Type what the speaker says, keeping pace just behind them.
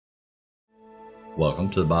Welcome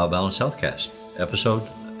to the BioBalance Healthcast, episode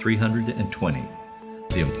 320,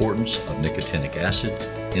 The Importance of Nicotinic Acid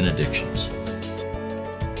in Addictions.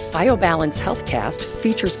 BioBalance Healthcast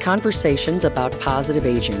features conversations about positive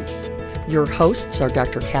aging. Your hosts are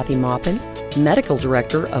Dr. Kathy Maupin, Medical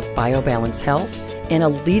Director of BioBalance Health and a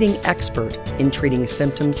leading expert in treating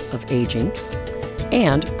symptoms of aging,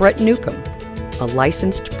 and Brett Newcomb, a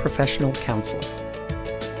licensed professional counselor.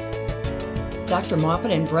 Dr.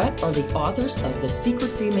 Maupin and Brett are the authors of The Secret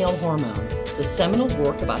Female Hormone, the seminal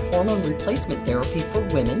work about hormone replacement therapy for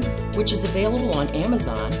women, which is available on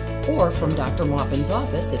Amazon or from Dr. Maupin's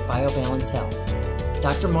office at BioBalance Health.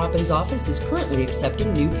 Dr. Maupin's office is currently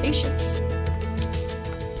accepting new patients.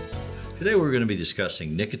 Today we're going to be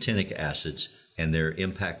discussing nicotinic acids and their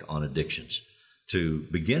impact on addictions. To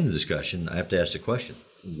begin the discussion, I have to ask the question,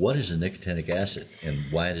 what is a nicotinic acid and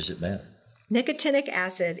why does it matter? Nicotinic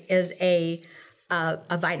acid is a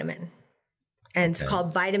vitamin, and it's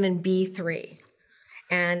called vitamin B3,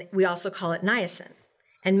 and we also call it niacin.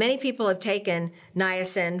 And many people have taken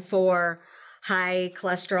niacin for high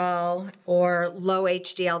cholesterol or low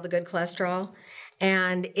HDL, the good cholesterol,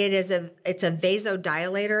 and it's a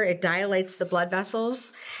vasodilator. It dilates the blood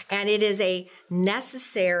vessels, and it is a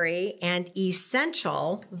necessary and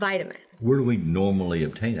essential vitamin. Where do we normally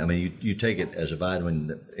obtain it? I mean, you take it as a vitamin,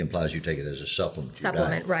 that implies you take it as a supplement.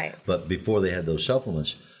 Supplement, right. But before they had those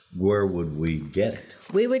supplements, where would we get it?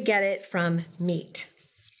 We would get it from meat.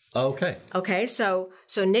 Okay. Okay, so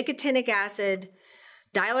nicotinic acid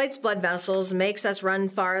dilates blood vessels, makes us run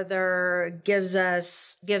farther, gives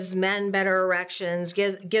men better erections,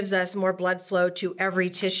 gives us more blood flow to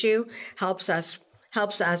every tissue, helps us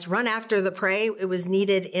run after the prey. It was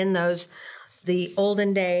needed in the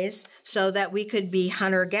olden days so that we could be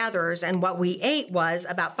hunter-gatherers, and what we ate was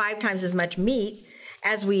about 5 times as much meat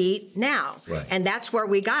as we eat now. Right. And that's where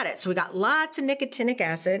we got it. So we got lots of nicotinic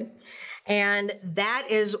acid, and that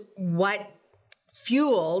is what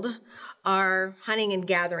fueled our hunting and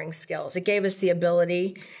gathering skills. It gave us the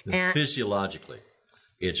ability. And physiologically,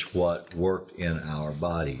 it's what worked in our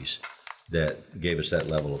bodies that gave us that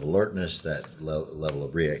level of alertness, that level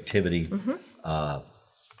of reactivity. Mm-hmm.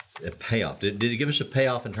 A payoff. Did it give us a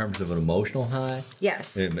payoff in terms of an emotional high?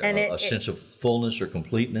 Yes. And a sense of fullness or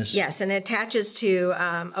completeness? Yes, and it attaches to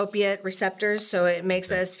opiate receptors, so it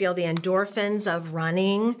makes us feel the endorphins of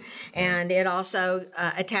running, and it also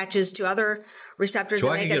attaches to other receptors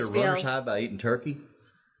that make us feel... So I can get a runner's high by eating turkey?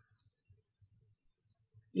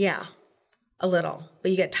 Yeah, a little,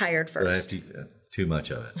 but you get tired first. But I have to eat too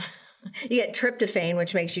much of it. You get tryptophan,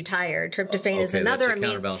 which makes you tired. Tryptophan is another an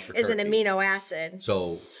amino acid.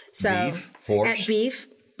 So beef, horse,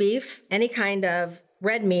 beef, any kind of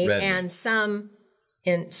red meat, and some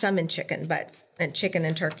in chicken, and chicken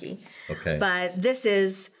and turkey. Okay. But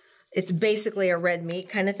it's basically a red meat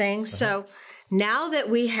kind of thing. Uh-huh. So now that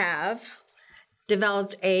we have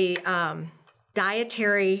developed a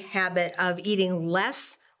dietary habit of eating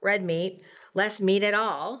less red meat, less meat at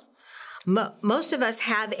all. Most of us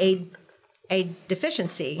have a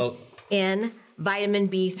deficiency in vitamin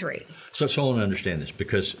B3. So I want to understand this,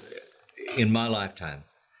 because in my lifetime,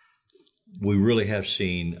 we really have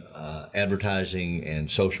seen advertising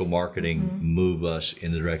and social marketing move us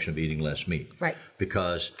in the direction of eating less meat. Right.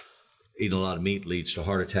 Because eating a lot of meat leads to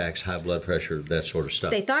heart attacks, high blood pressure, that sort of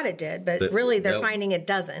stuff. They thought it did, but really they're finding it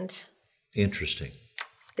doesn't. Interesting.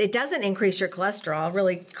 It doesn't increase your cholesterol.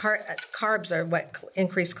 Really, carbs are what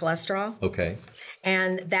increase cholesterol. Okay.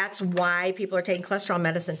 And that's why people are taking cholesterol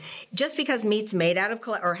medicine. Just because meat's made out of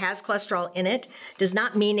or has cholesterol in it does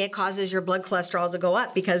not mean it causes your blood cholesterol to go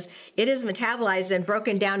up, because it is metabolized and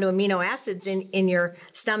broken down to amino acids in your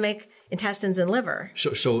stomach, intestines, and liver.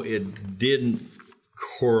 So it didn't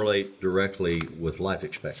correlate directly with life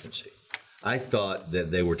expectancy. I thought that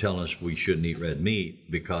they were telling us we shouldn't eat red meat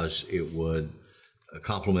because it would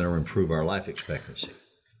complement or improve our life expectancy.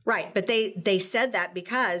 Right, but they said that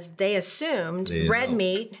because they assumed red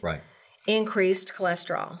meat increased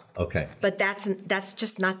cholesterol. Okay. But that's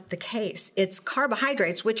just not the case. It's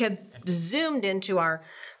carbohydrates, which have zoomed into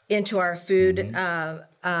our food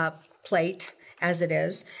plate as it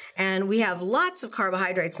is, and we have lots of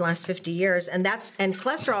carbohydrates in the last 50 years, and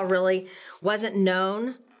cholesterol really wasn't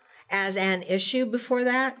known as an issue before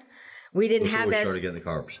that. We didn't before have we started getting the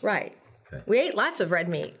carbs. Right. Okay. We ate lots of red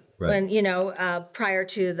meat when prior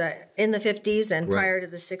to in the 50s and prior to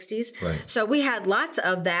the 60s. Right. So we had lots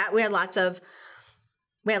of that. We had lots of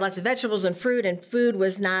vegetables and food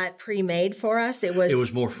was not pre-made for us. It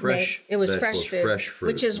was more fresh. It was fresh food, fresh fruit.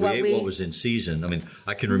 Which is we ate what was in season. I mean,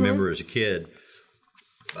 I can remember as a kid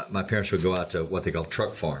my parents would go out to what they call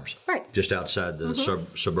truck farms, right, just outside the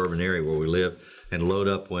suburban area where we live, and load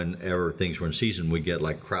up whenever things were in season. We'd get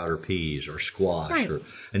like Crowder peas or squash, right,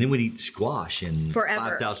 and then we'd eat squash in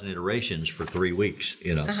forever. 5,000 iterations for 3 weeks.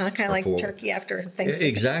 You know, kind of like turkey after Thanksgiving.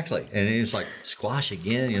 Exactly, and it's like squash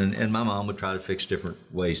again, and my mom would try to fix different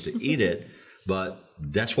ways to eat it, but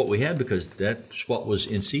that's what we had because that's what was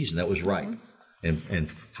in season. That was ripe and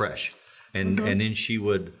fresh, and then she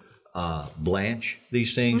would blanch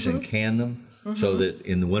these things and can them so that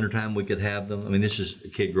in the wintertime we could have them. I mean, this is a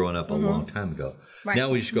kid growing up a long time ago. Right. Now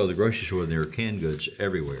we just go to the grocery store and there are canned goods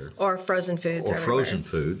everywhere. Or frozen foods Or everywhere. frozen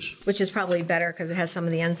foods. Which is probably better because it has some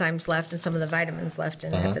of the enzymes left and some of the vitamins left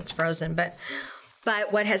in it if it's frozen. But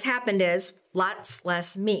what has happened is lots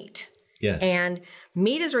less meat. Yes. And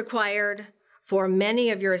meat is required for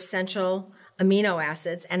many of your essential amino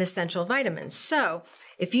acids and essential vitamins. So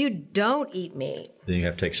if you don't eat meat, then you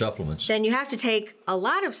have to take supplements. Then you have to take a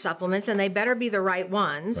lot of supplements, and they better be the right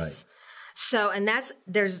ones. Right. So,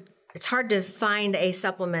 it's hard to find a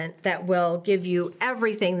supplement that will give you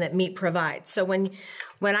everything that meat provides. So when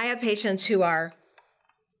I have patients who are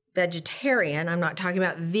vegetarian, I'm not talking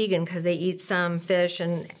about vegan because they eat some fish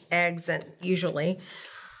and eggs and usually.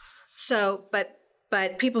 So, but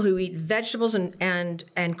people who eat vegetables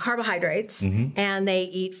and carbohydrates and they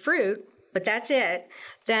eat fruit, but that's it,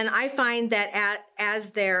 then I find that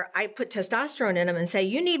I put testosterone in them and say,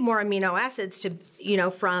 you need more amino acids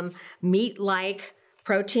from meat-like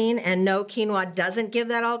protein, and no, quinoa doesn't give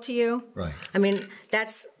that all to you. Right. I mean,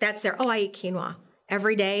 that's I eat quinoa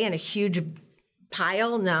every day in a huge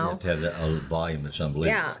pile. No. You have to have that volume. It's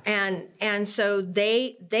unbelievable. Yeah. And so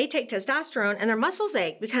they take testosterone and their muscles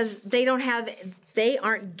ache because they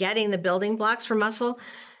aren't getting the building blocks for muscle.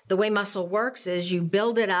 The way muscle works is you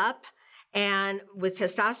build it up, and with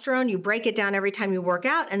testosterone, you break it down every time you work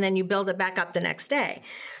out, and then you build it back up the next day.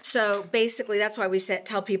 So basically, that's why we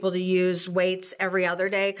tell people to use weights every other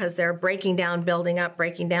day, because they're breaking down, building up,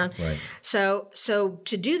 breaking down. Right. So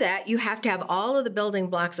to do that, you have to have all of the building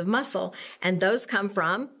blocks of muscle, and those come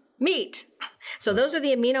from meat. So those are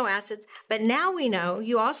the amino acids. But now we know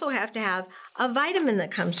you also have to have a vitamin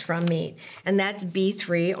that comes from meat, and that's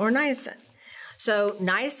B3 or niacin. So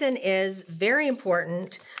niacin is very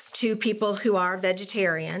important to people who are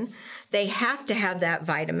vegetarian. They have to have that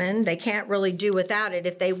vitamin. They can't really do without it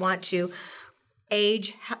if they want to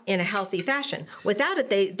age in a healthy fashion. Without it,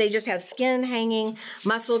 they just have skin hanging,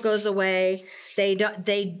 muscle goes away. They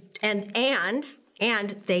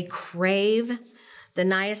crave the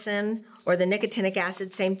niacin or the nicotinic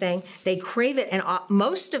acid, same thing. They crave it, and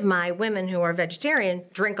most of my women who are vegetarian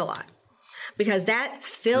drink a lot because that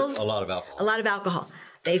fills a lot of alcohol. A lot of alcohol.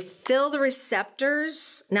 They fill the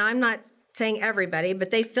receptors. Now, I'm not saying everybody,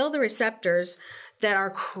 but they fill the receptors that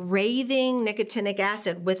are craving nicotinic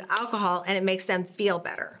acid with alcohol, and it makes them feel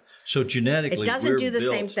better. So genetically, it doesn't do the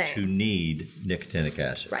built same thing. To need nicotinic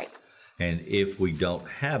acid. Right. And if we don't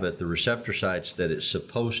have it, the receptor sites that it's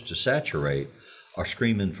supposed to saturate are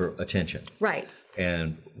screaming for attention. Right.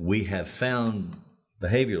 And we have found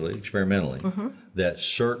behaviorally, experimentally, that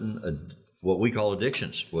certain what we call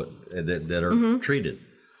addictions that are treated,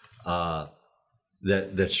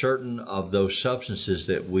 that certain of those substances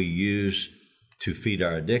that we use to feed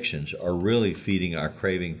our addictions are really feeding our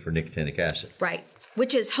craving for nicotinic acid. Right,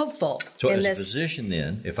 which is hopeful. So as a physician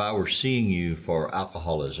then, if I were seeing you for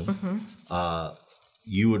alcoholism,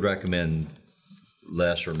 you would recommend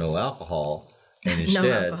less or no alcohol and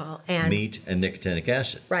instead meat and nicotinic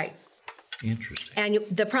acid. Right. Interesting. And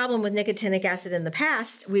the problem with nicotinic acid in the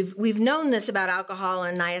past, we've known this about alcohol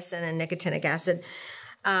and niacin and nicotinic acid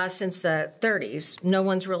since the 30s. No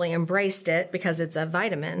one's really embraced it because it's a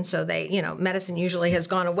vitamin. So medicine usually has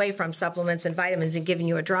gone away from supplements and vitamins and given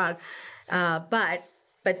you a drug. But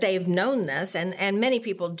they've known this, and many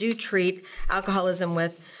people do treat alcoholism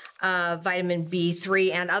with vitamin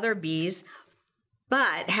B3 and other Bs.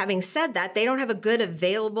 But having said that, they don't have a good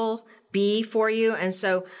available B for you, and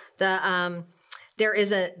so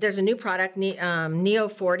there's a new product, Neo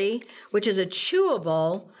 40, which is a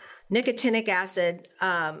chewable nicotinic acid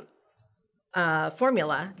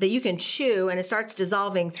formula that you can chew, and it starts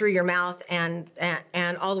dissolving through your mouth and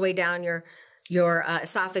all the way down your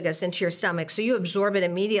esophagus into your stomach. So you absorb it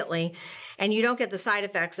immediately, and you don't get the side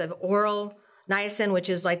effects of oral niacin, which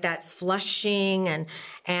is like that flushing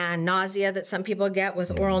and nausea that some people get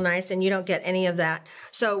with oral niacin. You don't get any of that.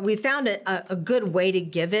 So we found a good way to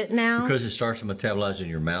give it now. Because it starts to metabolize in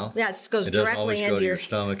your mouth? Yes, it goes it doesn't directly always into go to your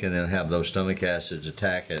stomach and then have those stomach acids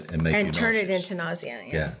attack it and make you nauseous. turn it into nausea.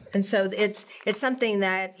 Yeah. And so it's something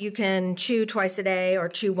that you can chew twice a day or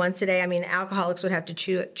chew once a day. I mean, alcoholics would have to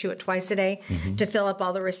chew it twice a day to fill up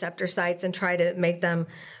all the receptor sites and try to make them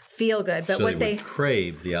feel good. But so what they would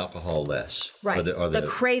crave the alcohol less. Right. Or the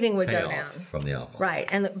craving would go down from the alcohol. Right.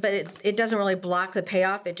 But it doesn't really block the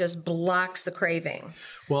payoff. It just blocks the craving.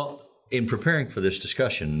 Well, in preparing for this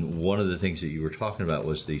discussion, one of the things that you were talking about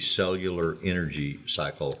was the cellular energy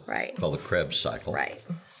cycle, called the Krebs cycle. Right.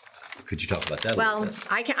 Could you talk about that? Well,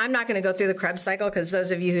 I'm not going to go through the Krebs cycle because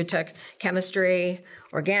those of you who took chemistry,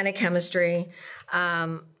 organic chemistry,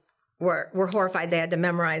 were horrified they had to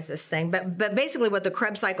memorize this thing. But basically what the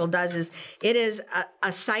Krebs cycle does is it is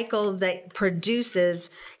a cycle that produces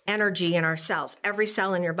energy in our cells. Every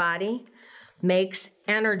cell in your body makes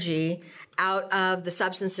energy out of the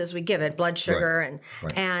substances we give it, blood sugar,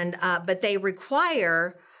 but they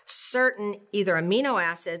require certain either amino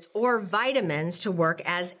acids or vitamins to work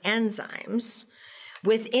as enzymes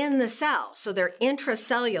within the cell. So they're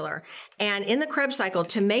intracellular. And in the Krebs cycle,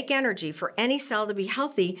 to make energy for any cell to be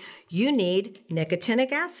healthy, you need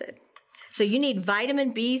nicotinic acid. So you need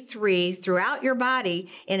vitamin B3 throughout your body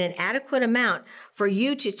in an adequate amount for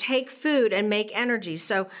you to take food and make energy.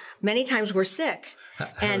 So many times we're sick.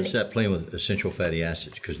 How does that play with essential fatty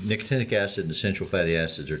acids? Because nicotinic acid and essential fatty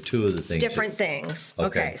acids are two of the things. Different things.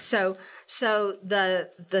 Okay. So the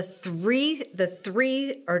three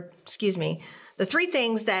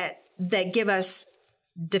things that give us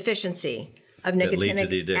deficiency of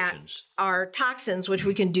nicotinic are toxins, which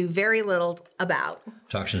we can do very little about.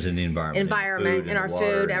 Toxins in the environment, in our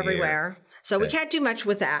food, everywhere. So we can't do much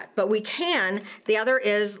with that, but we can. The other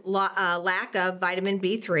is lack of vitamin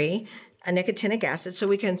B3, a nicotinic acid, so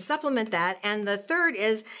we can supplement that. And the third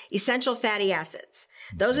is essential fatty acids.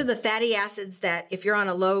 Those are the fatty acids that if you're on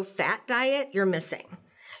a low-fat diet, you're missing.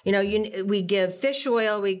 You know, we give fish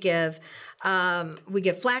oil, we give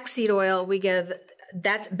flaxseed oil,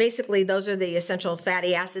 that's basically, those are the essential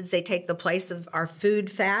fatty acids. They take the place of our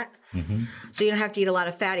food fat. So you don't have to eat a lot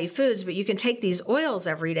of fatty foods, but you can take these oils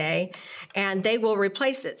every day and they will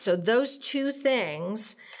replace it. So those two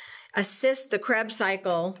things assist the Krebs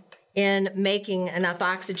cycle in making enough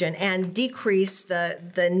oxygen and decrease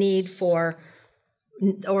the need for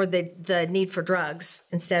drugs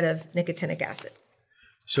instead of nicotinic acid.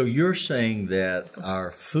 So you're saying that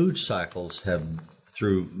our food cycles have,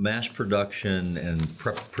 through mass production and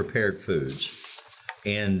prepared foods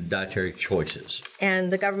and dietary choices,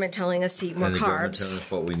 and the government telling us to eat more carbs, government telling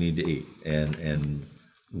us what we need to eat, and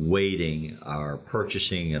weighting our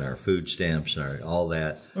purchasing and our food stamps and all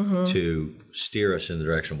that to steer us in the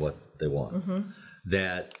direction of what they want.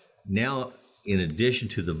 That now, in addition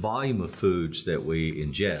to the volume of foods that we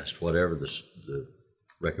ingest, whatever the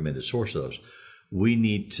recommended source of those, we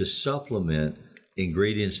need to supplement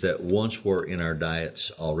ingredients that once were in our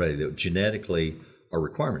diets already, that genetically are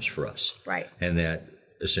requirements for us. Right. And that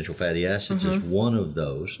essential fatty acids is one of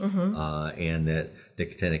those, and that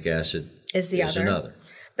nicotinic acid is another.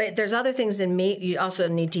 But there's other things in meat. You also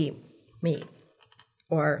need to eat meat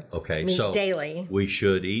or meat daily. We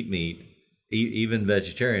should eat meat. Even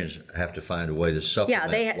vegetarians have to find a way to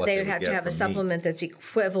supplement. Yeah, they would have to have a supplement that's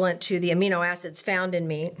equivalent to the amino acids found in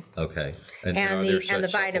meat. Okay, and the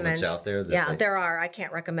vitamins out there. There are. I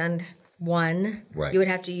can't recommend one. Right. You would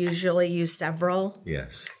have to usually use several.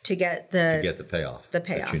 Yes. To get the payoff. The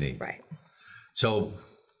payoff that you need. Right. So,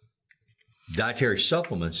 dietary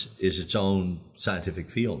supplements is its own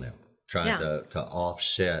scientific field now, trying to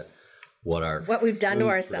offset what we've done to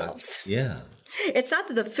ourselves. Yeah. It's not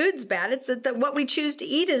that the food's bad; it's that what we choose to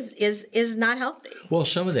eat is not healthy. Well,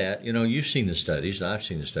 some of that, you've seen the studies. I've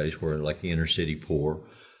seen the studies where, like, the inner city poor,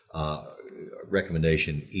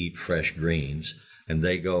 recommendation: eat fresh greens, and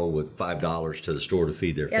they go with $5 to the store to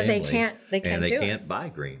feed their family. They can't buy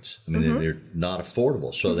greens. I mean, they're not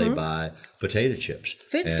affordable, so they buy potato chips.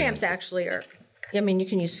 Food stamps actually are. I mean, you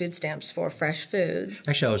can use food stamps for fresh food.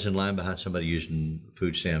 Actually, I was in line behind somebody using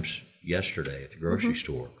food stamps yesterday at the grocery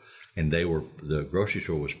store. And the grocery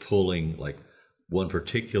store was pulling like one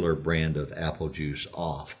particular brand of apple juice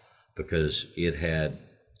off because it had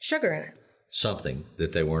sugar in it. Something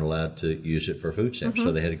that they weren't allowed to use it for food stamps.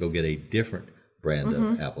 So they had to go get a different brand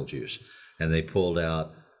of apple juice. And they pulled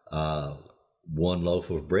out one loaf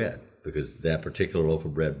of bread because that particular loaf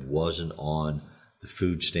of bread wasn't on the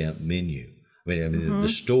food stamp menu. I mean, the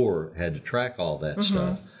store had to track all that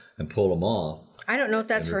stuff and pull them off I don't know if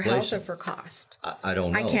that's and for health replace or them. for cost. I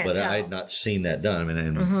don't know, I can't but tell. I had not seen that done. I mean,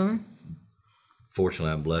 and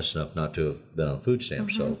fortunately, I'm blessed enough not to have been on food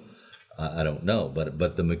stamps, so I don't know.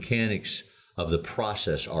 But the mechanics of the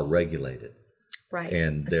process are regulated. Right.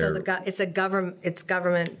 And so it's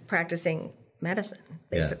government practicing medicine,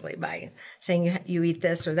 basically, by saying you eat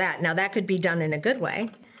this or that. Now, that could be done in a good way.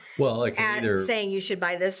 Well, it can And either saying you should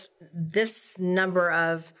buy this number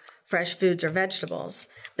of fresh foods or vegetables,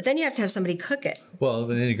 but then you have to have somebody cook it. well,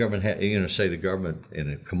 then the government, say the government in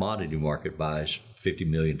a commodity market buys 50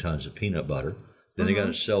 million tons of peanut butter, then they got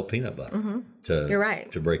to sell peanut butter You're right.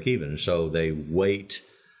 to break even, and so they weight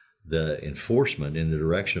the enforcement in the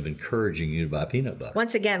direction of encouraging you to buy peanut butter.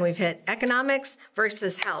 Once again, we've hit economics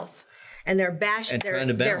versus health, and they're bashing. And trying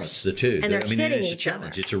to balance the two. And they're hitting it's a each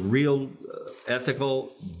challenge. other. It's a real,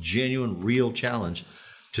 ethical, genuine, real challenge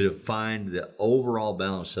to find the overall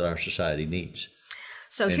balance that our society needs.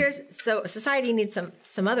 So society needs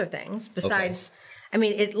some other things besides. I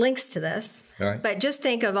mean, it links to this. All right. But just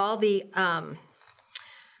think of all the all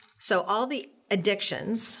the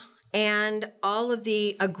addictions and all of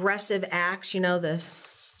the aggressive acts. The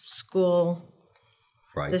school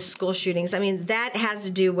shootings. I mean, that has to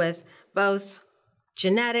do with both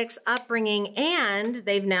genetics, upbringing, and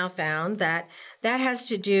they've now found that has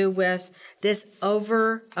to do with this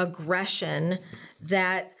over-aggression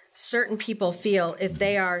that certain people feel if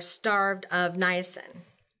they are starved of niacin.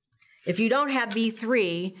 If you don't have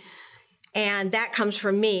B3, and that comes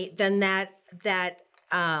from meat, then that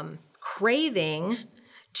craving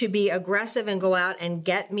to be aggressive and go out and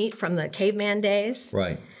get meat from the caveman days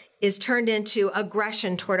is turned into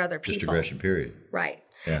aggression toward other people. Just aggression, period. Right.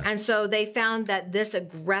 Yeah. And so they found that this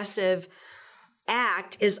aggressive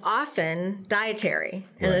act is often dietary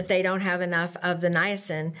and that they don't have enough of the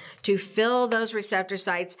niacin to fill those receptor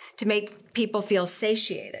sites to make people feel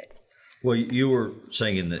satiated. Well, you were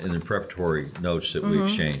saying in the preparatory notes that we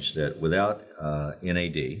exchanged that without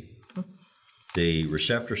NAD, the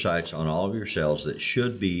receptor sites on all of your cells that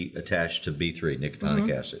should be attached to B3,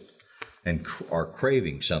 nicotinic acid, and are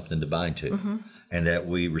craving something to bind to, and that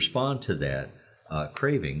we respond to that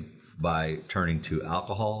craving by turning to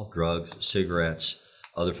alcohol, drugs, cigarettes,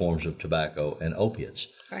 other forms of tobacco, and opiates.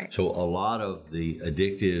 Right. So a lot of the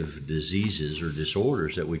addictive diseases or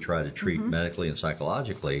disorders that we try to treat medically and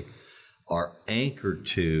psychologically are anchored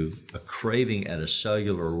to a craving at a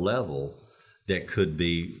cellular level that could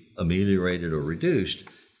be ameliorated or reduced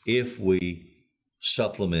if we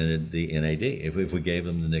supplemented the NAD, if we gave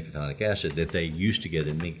them the nicotinic acid that they used to get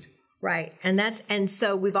in meat. Right. And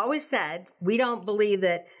so we've always said we don't believe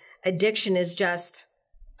that addiction is just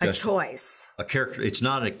a choice. It's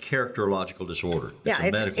not a characterological disorder. It's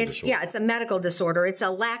a medical disorder. Yeah, it's a medical disorder. It's a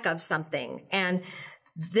lack of something. And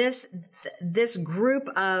this group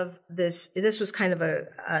of this was kind of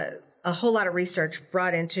a whole lot of research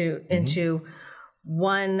brought into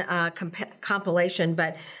one compilation,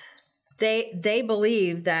 but they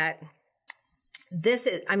believe that this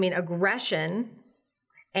is, aggression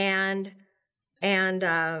and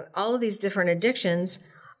all of these different addictions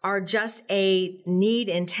are just a need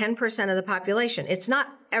in 10% of the population. It's not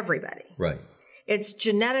everybody. Right. It's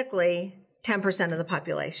genetically 10% of the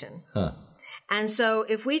population. Huh. And so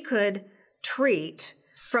if we could treat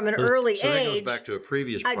from an early age... So that goes back to a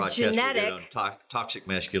previous podcast we did on toxic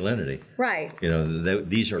masculinity. Right.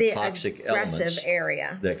 These are the toxic aggressive elements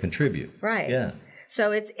area that contribute. Right. Yeah.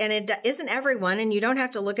 So it isn't everyone, and you don't have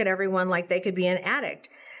to look at everyone like they could be an addict.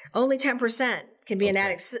 Only 10% can be an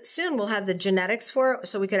addict. Soon we'll have the genetics for it,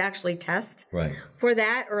 so we could actually test for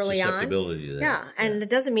that early on. Susceptibility to that. Yeah, and it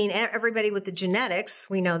doesn't mean everybody with the genetics,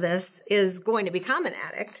 we know this, is going to become an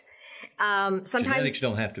addict. Sometimes genetics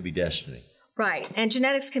don't have to be destiny. Right, and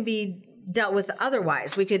genetics can be dealt with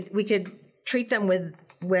otherwise. We could treat them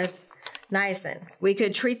with niacin. We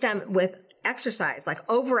could treat them with exercise, like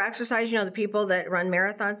over-exercise. The people that run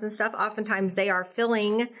marathons and stuff, oftentimes they are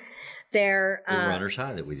filling their the runner's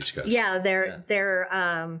high that we discussed. Yeah,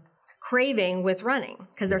 their craving with running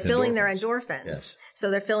because they're filling their endorphins. Yes.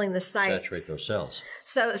 So they're filling the sites. Saturate those cells.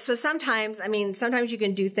 So sometimes you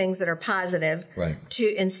can do things that are positive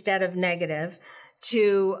to instead of negative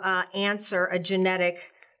to answer a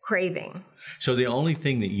genetic craving. So the only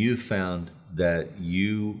thing that you found that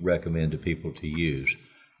you recommend to people to use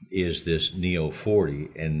is this Neo 40,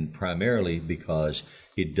 and primarily because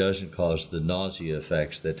it doesn't cause the nausea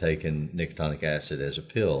effects that taking nicotinic acid as a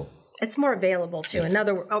pill. It's more available too.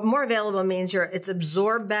 More available means it's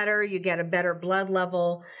absorbed better. You get a better blood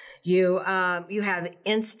level. You have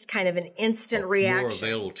kind of an instant reaction. More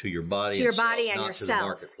available to your body, and not your to cells. the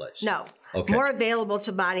marketplace. No, okay. More available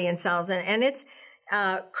to body and cells, and it's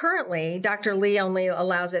currently, Dr. Lee only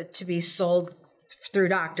allows it to be sold through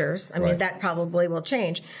doctors. I mean, that probably will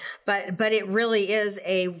change, but it really is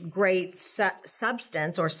a great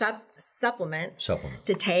substance or supplement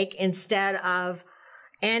to take instead of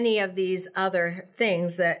any of these other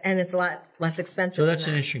things and it's a lot less expensive. So that's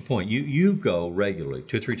an interesting point. You go regularly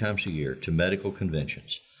 2 or 3 times a year to medical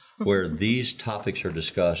conventions where these topics are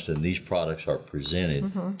discussed and these products are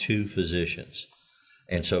presented to physicians.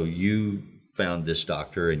 And so you found this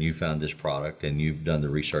doctor and you found this product and you've done the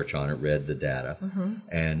research on it, read the data,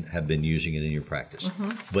 and have been using it in your practice.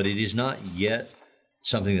 But it is not yet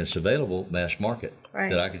something that's available mass market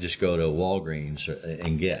that I could just go to Walgreens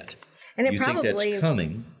and get. And it you probably, think that's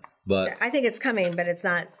coming, but I think it's coming, but it's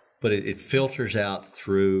not. But it filters out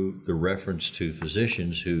through the reference to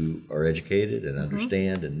physicians who are educated and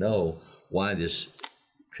understand and know why this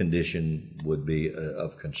condition would be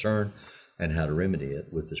of concern and how to remedy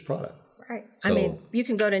it with this product. Right. So, I mean, you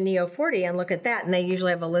can go to Neo40 and look at that, and they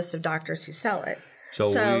usually have a list of doctors who sell it.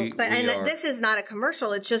 This is not a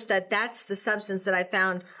commercial. It's just that that's the substance that I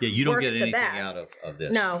found you don't works get anything the best. out of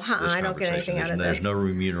this. No, I don't get anything out of this. There's no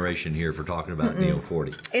remuneration here for talking about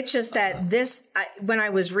Neo40. It's just that when I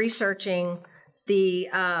was researching the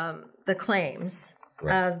claims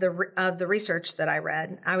of the research that I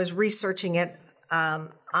read, I was researching it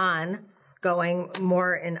on going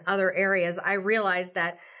more in other areas. I realized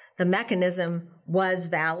that the mechanism was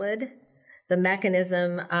valid. The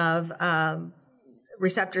mechanism of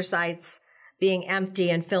receptor sites being empty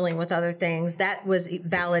and filling with other things, that was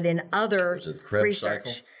valid in other research.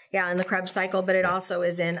 Cycle? Yeah, in the Krebs cycle, but it also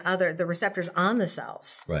is in the receptors on the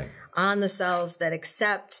cells. Right. On the cells that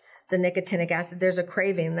accept the nicotinic acid, there's a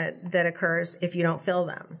craving that occurs if you don't fill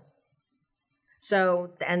them. So,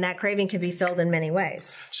 and that craving can be filled in many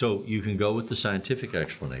ways. So you can go with the scientific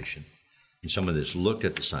explanation and someone that's looked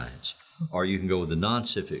at the science, or you can go with the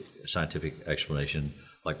non-scientific explanation,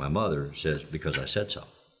 like my mother says, because I said so.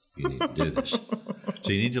 You need to do this.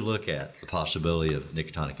 So you need to look at the possibility of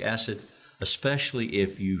nicotinic acid, especially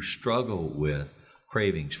if you struggle with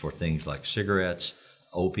cravings for things like cigarettes,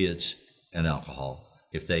 opiates, and alcohol,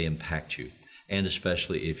 if they impact you, and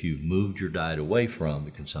especially if you've moved your diet away from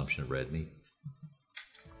the consumption of red meat.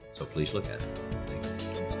 So please look at it. Thank you.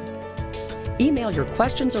 Email your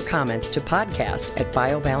questions or comments to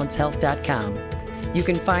podcast@biobalancehealth.com. You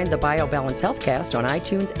can find the BioBalance Healthcast on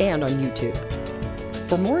iTunes and on YouTube.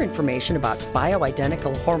 For more information about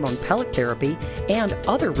bioidentical hormone pellet therapy and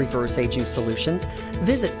other reverse aging solutions,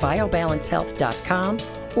 visit biobalancehealth.com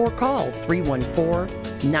or call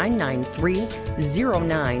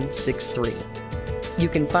 314-993-0963. You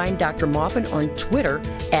can find Dr. Maupin on Twitter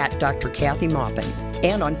 @Dr. Kathy Maupin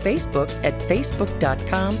and on Facebook at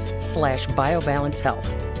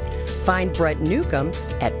facebook.com/biobalancehealth. Find Brett Newcomb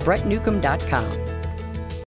at brettnewcomb.com.